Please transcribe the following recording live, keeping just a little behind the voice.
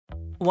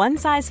One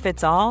size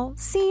fits all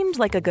seemed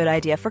like a good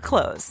idea for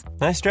clothes.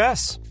 Nice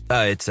dress.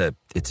 It's a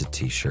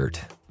t-shirt.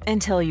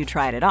 Until you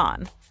tried it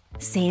on.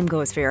 Same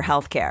goes for your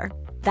healthcare.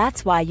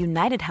 That's why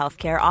United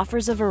Healthcare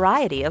offers a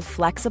variety of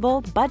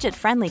flexible,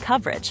 budget-friendly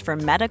coverage for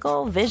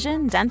medical,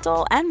 vision,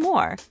 dental, and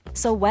more.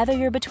 So whether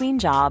you're between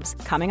jobs,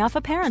 coming off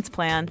a parent's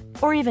plan,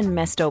 or even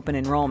missed open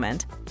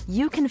enrollment,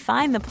 you can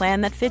find the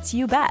plan that fits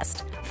you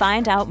best.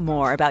 Find out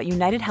more about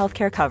United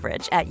Healthcare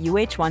coverage at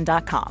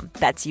uh1.com.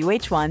 That's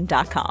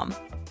uh1.com.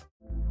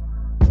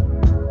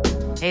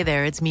 Hey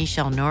there, it's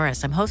Michelle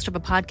Norris. I'm host of a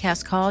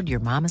podcast called Your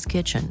Mama's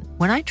Kitchen.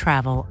 When I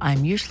travel,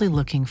 I'm usually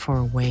looking for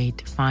a way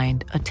to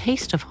find a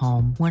taste of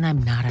home when I'm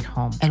not at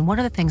home. And one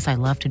of the things I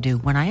love to do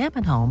when I am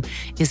at home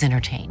is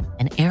entertain.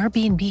 And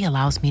Airbnb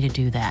allows me to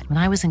do that. When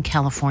I was in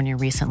California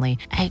recently,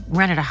 I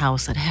rented a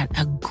house that had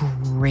a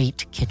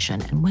great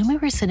kitchen. And when we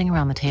were sitting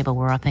around the table,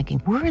 we're all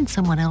thinking, we're in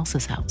someone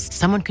else's house.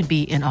 Someone could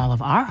be in all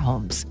of our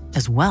homes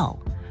as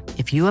well.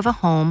 If you have a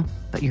home,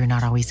 but you're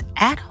not always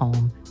at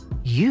home,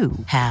 you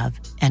have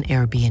an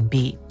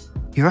Airbnb.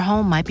 Your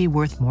home might be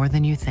worth more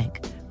than you think.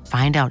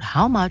 Find out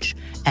how much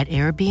at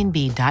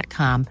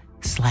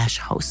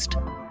airbnb.com/host.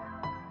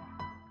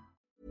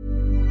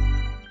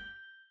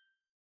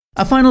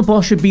 A final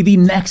boss should be the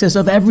nexus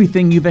of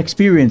everything you've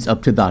experienced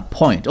up to that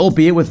point,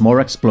 albeit with more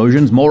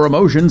explosions, more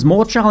emotions,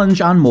 more challenge,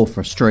 and more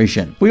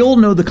frustration. We all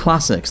know the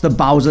classics, the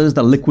Bowsers,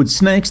 the Liquid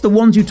Snakes, the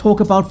ones you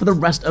talk about for the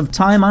rest of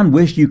time and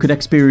wish you could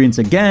experience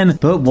again,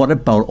 but what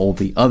about all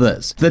the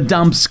others? The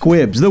damp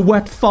squibs, the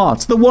wet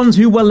farts, the ones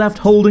who were left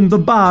holding the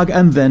bag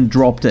and then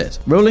dropped it.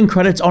 Rolling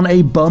credits on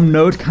a bum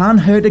note can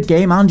hurt a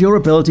game and your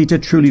ability to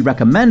truly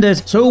recommend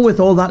it, so with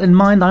all that in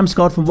mind, I'm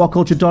Scott from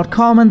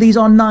WhatCulture.com, and these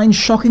are 9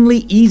 shockingly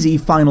easy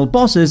final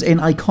bosses in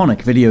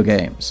iconic video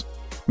games.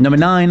 Number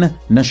 9.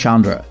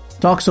 Nashandra.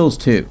 Dark Souls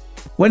 2.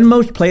 When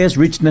most players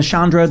reach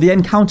Nashandra, the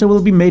encounter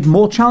will be made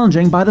more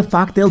challenging by the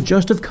fact they'll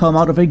just have come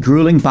out of a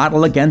grueling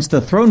battle against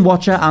the Throne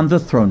Watcher and the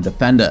Throne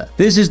Defender.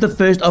 This is the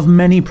first of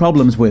many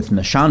problems with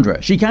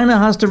Nashandra. She kinda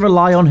has to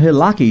rely on her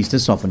lackeys to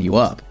soften you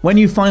up. When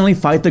you finally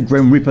fight the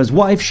Grim Reaper's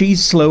wife,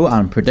 she's slow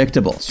and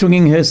predictable,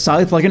 swinging her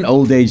scythe like an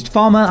old-aged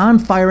farmer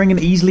and firing an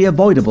easily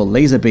avoidable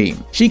laser beam.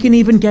 She can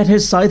even get her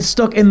scythe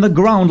stuck in the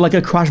ground like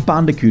a Crash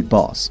Bandicoot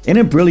boss. In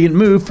a brilliant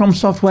move, From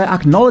Software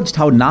acknowledged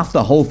how naff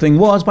the whole thing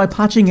was by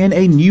patching in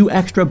a new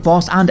extra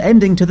boss and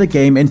ending to the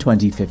game in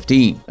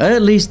 2015.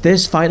 At least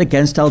this fight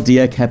against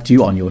Aldea kept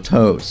you on your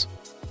toes.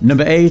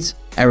 Number 8.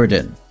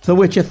 Eredin. The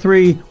Witcher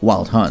 3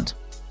 Wild Hunt.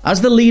 As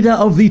the leader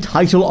of the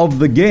title of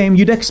the game,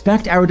 you'd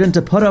expect Eredin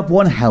to put up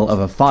one hell of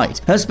a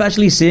fight,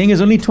 especially seeing as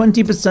only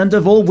 20%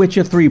 of all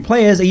Witcher 3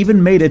 players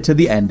even made it to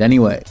the end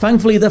anyway.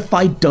 Thankfully, the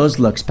fight does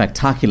look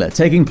spectacular,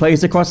 taking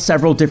place across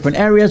several different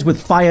areas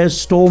with fires,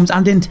 storms,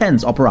 and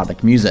intense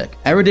operatic music.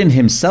 Eredin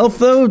himself,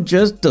 though,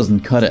 just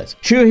doesn't cut it.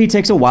 Sure, he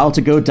takes a while to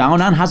go down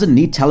and has a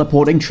neat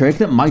teleporting trick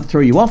that might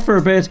throw you off for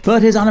a bit,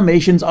 but his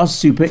animations are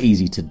super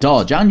easy to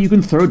dodge, and you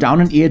can throw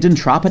down an Eredin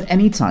trap at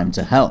any time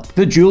to help.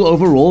 The duel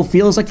overall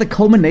feels like the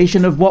culmination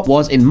of what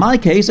was, in my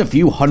case, a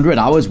few hundred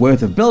hours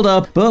worth of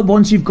build-up, but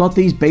once you've got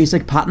these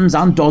basic patterns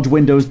and dodge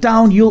windows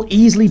down, you'll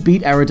easily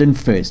beat Eredin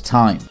first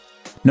time.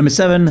 Number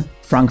 7.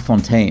 Frank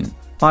Fontaine.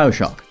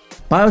 BioShock.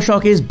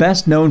 BioShock is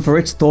best known for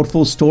its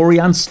thoughtful story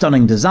and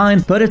stunning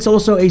design, but it's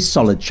also a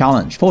solid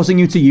challenge, forcing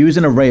you to use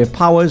an array of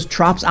powers,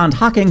 traps, and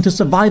hacking to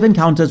survive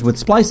encounters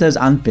with splicers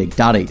and big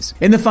daddies.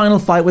 In the final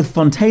fight with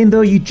Fontaine,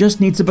 though, you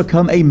just need to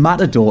become a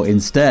matador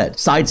instead,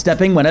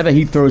 sidestepping whenever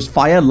he throws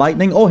fire,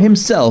 lightning, or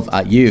himself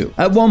at you.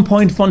 At one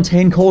point,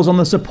 Fontaine calls on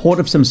the support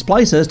of some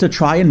splicers to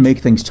try and make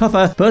things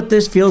tougher, but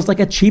this feels like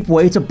a cheap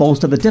way to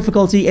bolster the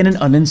difficulty in an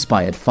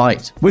uninspired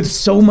fight. With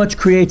so much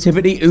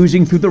creativity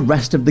oozing through the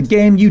rest of the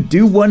game, you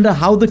do wonder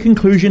how the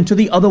conclusion to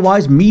the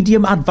otherwise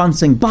medium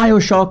advancing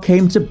BioShock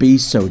came to be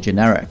so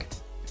generic.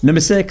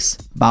 Number 6.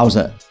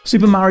 Bowser.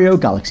 Super Mario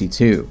Galaxy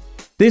 2.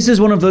 This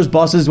is one of those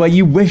bosses where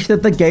you wish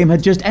that the game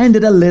had just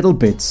ended a little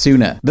bit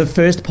sooner. The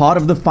first part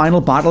of the final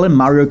battle in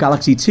Mario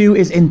Galaxy 2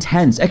 is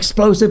intense,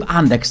 explosive,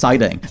 and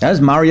exciting, as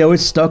Mario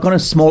is stuck on a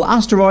small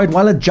asteroid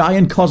while a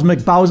giant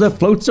cosmic Bowser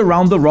floats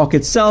around the rock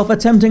itself,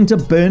 attempting to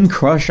burn,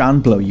 crush,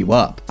 and blow you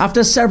up.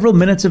 After several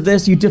minutes of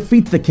this, you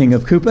defeat the King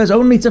of Koopas,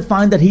 only to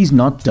find that he's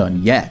not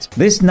done yet.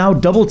 This now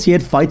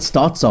double-tiered fight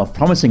starts off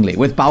promisingly,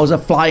 with Bowser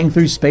flying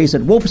through space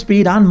at warp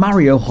speed and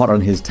Mario hot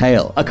on his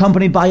tail,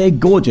 accompanied by a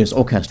gorgeous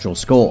orchestral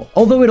score.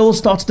 Although it all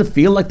starts to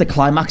feel like the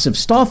climax of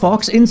Star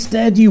Fox,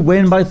 instead you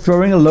win by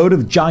throwing a load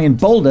of giant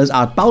boulders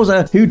at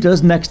Bowser, who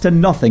does next to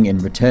nothing in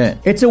return.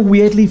 It's a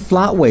weirdly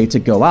flat way to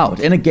go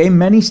out, in a game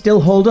many still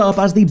hold up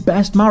as the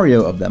best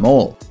Mario of them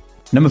all.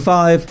 Number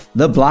 5.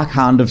 The Black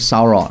Hand of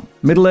Sauron.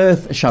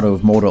 Middle-earth: Shadow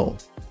of Mordor.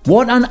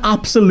 What an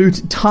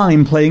absolute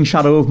time playing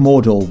Shadow of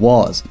Mordor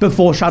was.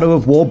 Before Shadow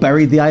of War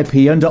buried the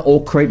IP under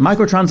Orc Crate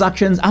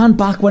microtransactions, and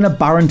back when a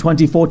barren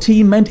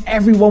 2014 meant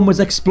everyone was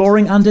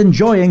exploring and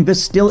enjoying the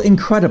still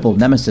incredible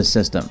Nemesis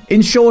system.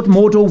 In short,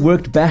 Mordor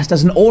worked best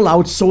as an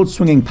all-out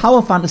sword-swinging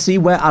power fantasy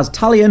where as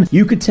Talion,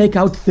 you could take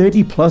out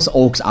 30 plus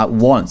orcs at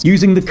once,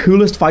 using the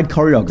coolest fight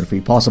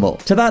choreography possible.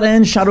 To that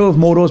end, Shadow of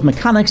Mordor's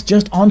mechanics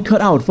just aren't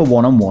cut out for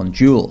one-on-one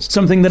duels,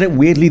 something that it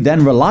weirdly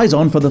then relies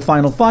on for the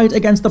final fight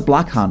against the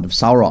Black Hand of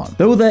Sauron.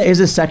 Though there is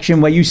a section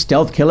where you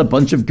stealth kill a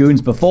bunch of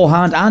goons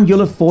beforehand and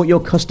you'll have fought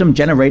your custom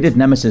generated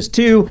Nemesis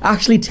too,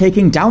 actually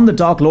taking down the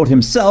Dark Lord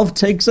himself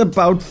takes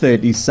about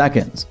 30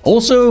 seconds.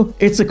 Also,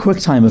 it's a quick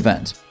time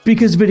event,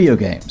 because video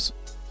games.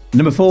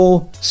 Number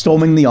 4,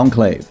 Storming the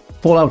Enclave,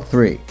 Fallout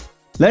 3.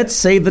 Let's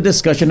save the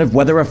discussion of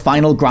whether a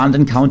final grand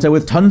encounter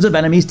with tons of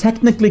enemies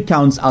technically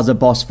counts as a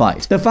boss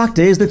fight. The fact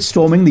is that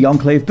storming the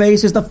Enclave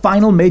base is the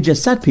final major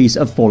set piece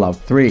of Fallout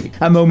 3,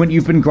 a moment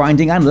you've been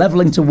grinding and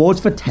leveling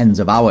towards for tens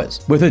of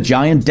hours. With a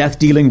giant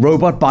death-dealing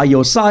robot by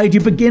your side, you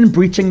begin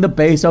breaching the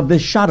base of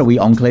this shadowy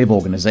Enclave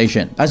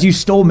organization. As you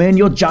storm in,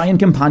 your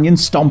giant companion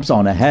stomps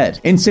on ahead,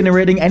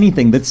 incinerating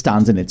anything that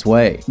stands in its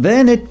way.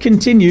 Then it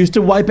continues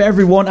to wipe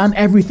everyone and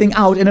everything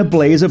out in a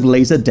blaze of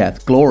laser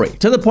death glory,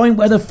 to the point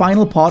where the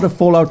final part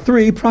of Fallout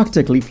 3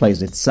 practically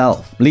plays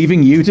itself,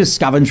 leaving you to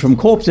scavenge from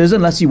corpses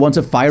unless you want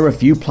to fire a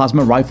few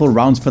plasma rifle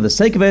rounds for the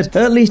sake of it.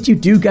 At least you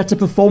do get to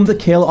perform the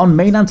kill on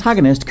main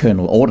antagonist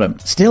Colonel Autumn.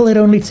 Still, it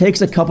only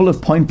takes a couple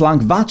of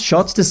point-blank VAT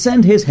shots to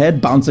send his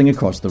head bouncing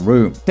across the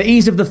room. The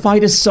ease of the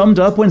fight is summed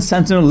up when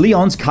Sentinel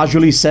Leons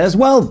casually says,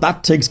 well,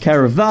 that takes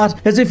care of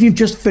that, as if you've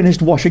just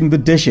finished washing the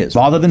dishes,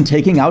 rather than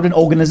taking out an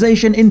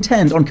organization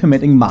intent on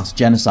committing mass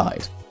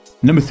genocide.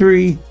 Number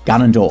 3,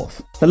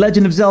 Ganondorf, The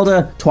Legend of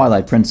Zelda: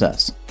 Twilight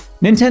Princess.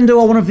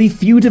 Nintendo are one of the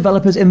few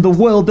developers in the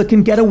world that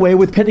can get away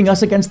with pitting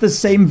us against the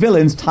same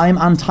villains time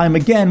and time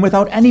again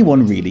without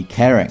anyone really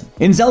caring.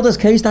 In Zelda's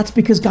case, that's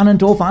because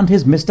Ganondorf and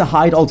his Mr.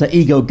 Hyde alter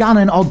ego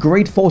Ganon are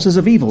great forces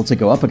of evil to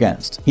go up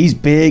against. He's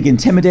big,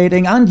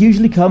 intimidating, and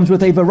usually comes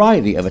with a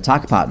variety of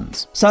attack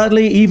patterns.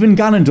 Sadly, even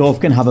Ganondorf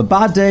can have a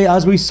bad day,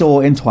 as we saw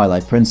in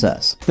Twilight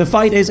Princess. The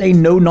fight is a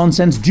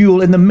no-nonsense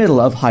duel in the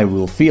middle of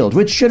Hyrule Field,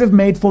 which should have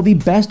made for the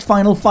best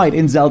final fight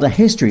in Zelda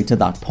history to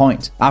that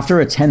point. After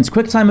a tense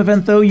QuickTime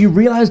event though, you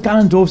realize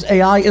Ganondorf's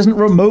AI isn't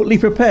remotely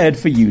prepared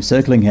for you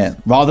circling him.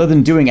 Rather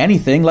than doing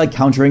anything like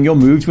countering your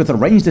moves with a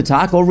ranged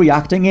attack or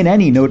reacting in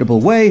any notable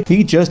way,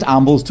 he just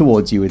ambles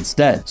towards you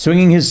instead,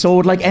 swinging his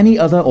sword like any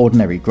other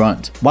ordinary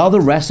grunt. While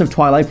the rest of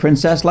Twilight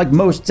Princess, like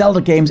most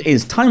Zelda games,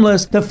 is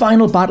timeless, the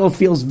final battle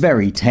feels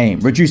very tame,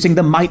 reducing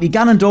the mighty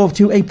Ganondorf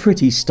to a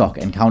pretty stock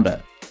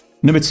encounter.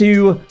 Number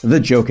 2, The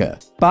Joker,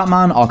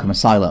 Batman: Arkham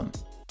Asylum.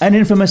 An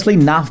infamously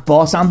naff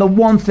boss and the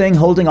one thing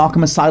holding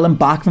Arkham Asylum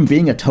back from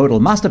being a total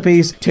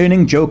masterpiece,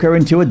 turning Joker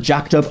into a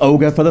jacked up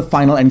ogre for the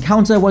final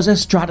encounter was a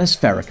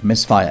stratospheric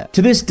misfire.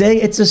 To this day,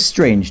 it's a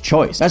strange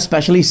choice,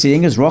 especially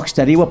seeing as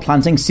Rocksteady were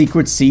planting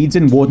secret seeds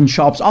in Warden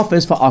Sharp's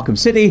office for Arkham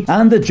City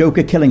and the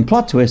Joker killing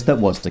plot twist that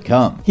was to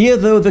come. Here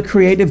though, the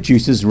creative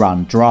juices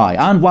ran dry,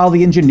 and while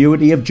the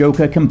ingenuity of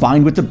Joker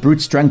combined with the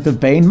brute strength of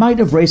Bane might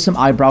have raised some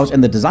eyebrows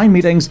in the design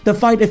meetings, the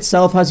fight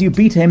itself has you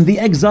beat him the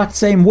exact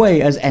same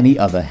way as any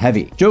other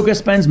heavy. Joker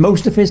spends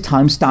most of his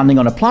time standing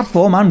on a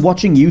platform and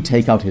watching you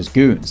take out his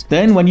goons.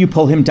 Then when you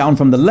pull him down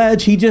from the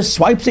ledge, he just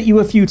swipes at you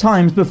a few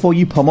times before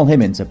you pummel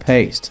him into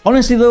paste.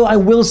 Honestly though, I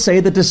will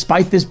say that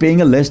despite this being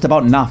a list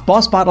about naff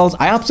boss battles,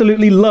 I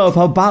absolutely love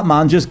how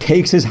Batman just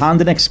cakes his hand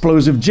in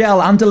explosive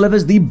gel and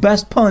delivers the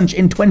best punch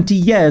in 20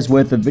 years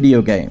worth of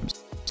video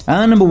games.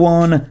 And number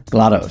 1,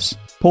 GLaDOS,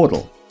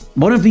 Portal.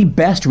 One of the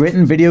best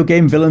written video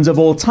game villains of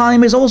all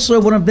time is also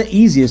one of the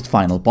easiest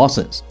final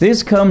bosses.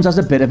 This comes as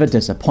a bit of a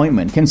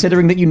disappointment,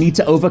 considering that you need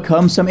to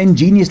overcome some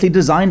ingeniously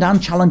designed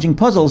and challenging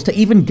puzzles to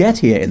even get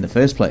here in the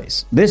first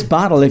place. This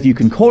battle, if you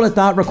can call it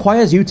that,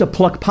 requires you to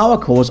pluck power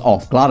cores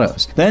off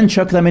GLaDOS, then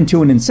chuck them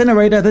into an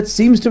incinerator that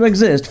seems to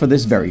exist for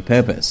this very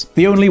purpose.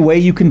 The only way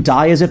you can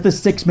die is if the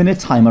 6-minute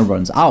timer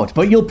runs out,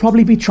 but you'll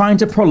probably be trying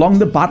to prolong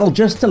the battle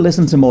just to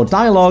listen to more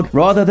dialogue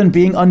rather than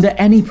being under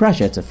any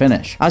pressure to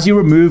finish. As you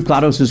remove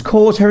GLaDOS'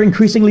 cores, her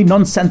increasingly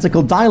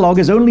nonsensical dialogue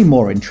is only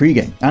more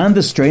intriguing, and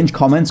the strange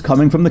comments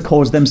coming from the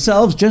cores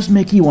themselves just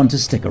make you want to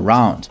stick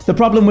around. The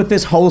problem with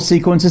this whole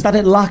sequence is that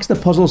it lacks the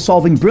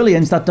puzzle-solving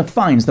brilliance that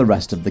defines the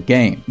rest of the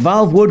game.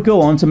 Valve would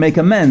go on to make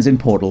amends in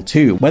Portal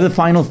 2, where the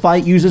final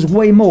fight uses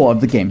way more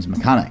of the game's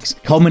mechanics,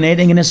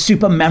 culminating in a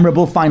super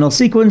memorable final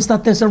sequence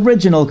that this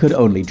original could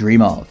only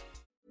dream of.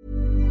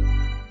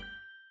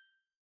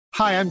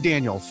 Hi, I'm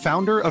Daniel,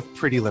 founder of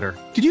Pretty Litter.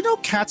 Did you know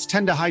cats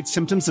tend to hide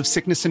symptoms of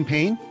sickness and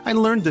pain? I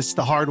learned this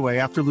the hard way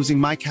after losing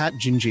my cat,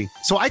 Gingy.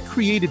 So I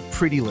created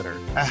Pretty Litter,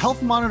 a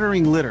health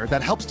monitoring litter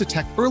that helps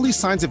detect early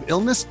signs of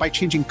illness by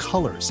changing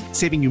colors,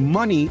 saving you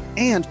money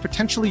and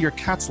potentially your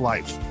cat's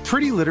life.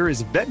 Pretty Litter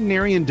is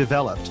veterinarian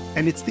developed,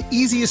 and it's the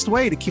easiest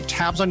way to keep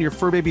tabs on your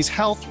fur baby's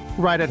health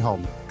right at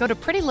home. Go to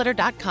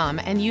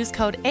prettylitter.com and use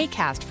code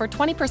ACAST for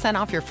 20%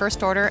 off your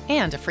first order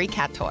and a free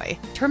cat toy.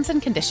 Terms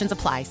and conditions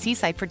apply. See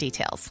site for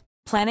details.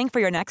 Planning for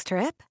your next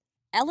trip?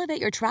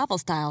 Elevate your travel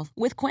style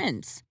with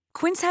Quince.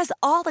 Quince has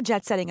all the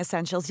jet-setting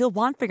essentials you'll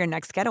want for your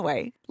next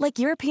getaway, like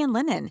European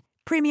linen,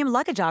 premium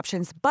luggage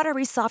options,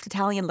 buttery soft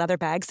Italian leather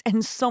bags,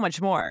 and so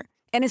much more.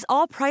 And is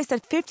all priced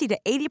at 50 to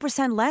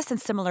 80% less than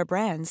similar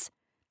brands.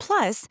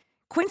 Plus,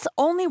 Quince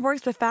only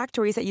works with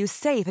factories that use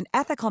safe and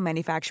ethical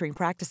manufacturing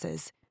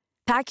practices.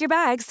 Pack your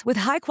bags with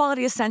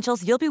high-quality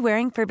essentials you'll be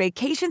wearing for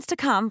vacations to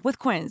come with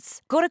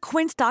Quince. Go to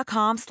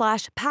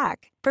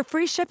quince.com/pack for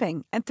free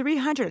shipping and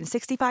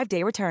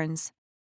 365-day returns.